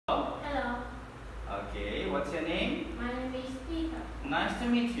What's your name? My name is Peter. Nice to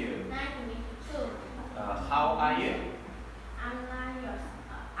meet you. Nice to meet you too. How are you? I'm 9 years.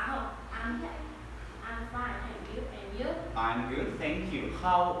 I'm fine, thank you. And you? I'm good, thank you.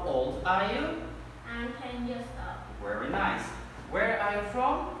 How old are you? I'm 10 years old. Very nice. Where are you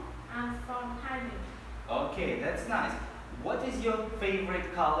from? I'm from Thailand. Okay, that's nice. What is your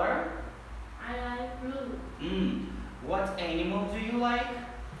favorite color? I like blue. What animal do you like?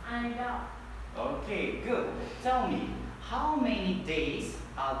 I dog. Okay, good. Tell me, how many days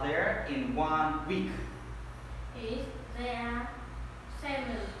are there in 1 week? There are 7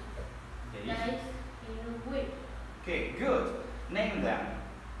 days in a week. Okay, good. Name them.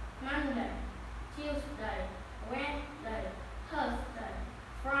 Monday, Tuesday, Wednesday, Thursday,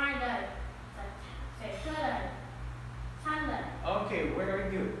 Friday, Saturday, Sunday. Okay,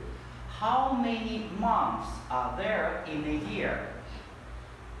 very good. How many months are there in a year?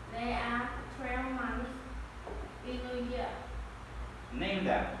 There are 12 months in a year. Name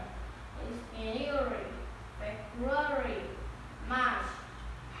them. It's January, February, March,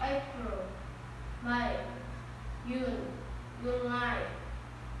 April, May, June, July,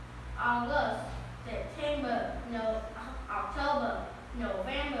 August, September, October,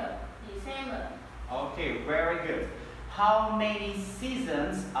 November, December. Okay, very good. How many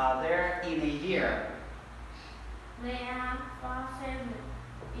seasons are there in a year? There are 4 seasons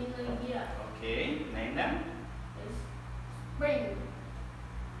in a year. Okay, name them. It's spring,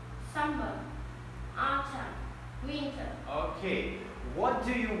 summer, autumn, winter. Okay, what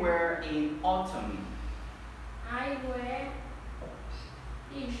do you wear in autumn? I wear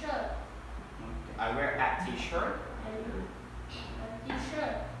t-shirt Okay, I wear a t-shirt and a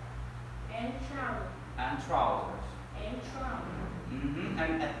t-shirt and trousers and trousers.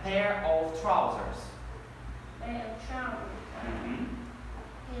 And a pair of trousers. Pair of trousers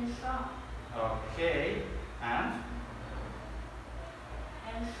and shorts Okay, and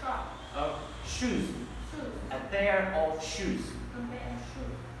shorts. Shoes. Shoes. A pair of shoes. A pair of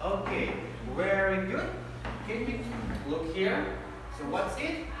shoes. Okay, very good. Can you look here? So what's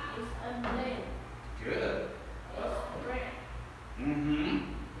it? It's a blade. Good. It's red.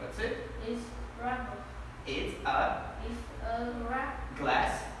 What's it? It's rubber. It's a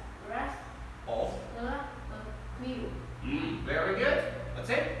glass of milk. Very good. What's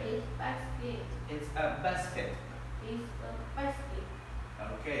it? It's basket. It's a basket. It's a basket.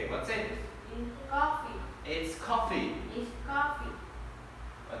 Okay, what's it? It's coffee. It's coffee. It's coffee.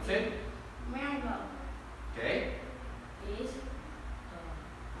 What's it? Mango. Okay.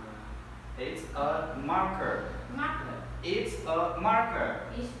 It's a marker. marker. It's a marker.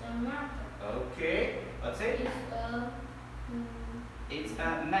 It's a marker. Okay. What's it? It's It's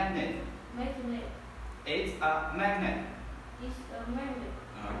a magnet. magnet. It's a magnet. It's a magnet.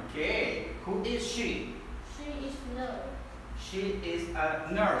 Okay. Who is she? She is nurse. She is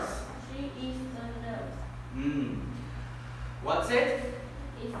a nurse. She is a nurse. What's it?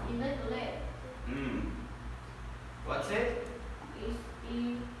 It's in the lab. What's it? It's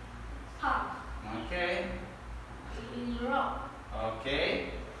in pot. Okay. It's in rock. Okay.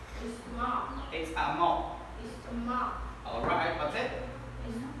 It's mop. It's a mop. It's a mop. Alright, what's it?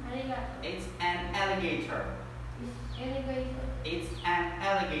 It's alligator. It's an alligator. It's alligator. It's an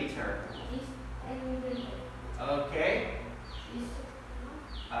alligator. It's alligator. Okay. It's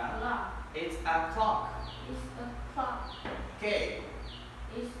Uh, clock. it's a clock. It's a clock. Okay.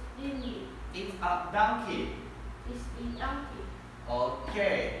 It's dingy. It's a donkey. It's a donkey.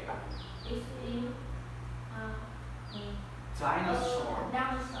 Okay. It's in Dinosaur.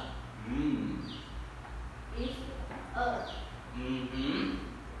 dinosaur. It's earth. It's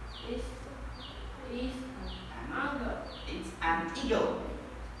eagle. It's an eagle.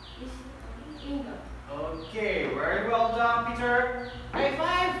 It's eagle. Okay, very well done, Peter. High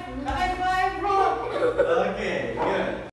five! High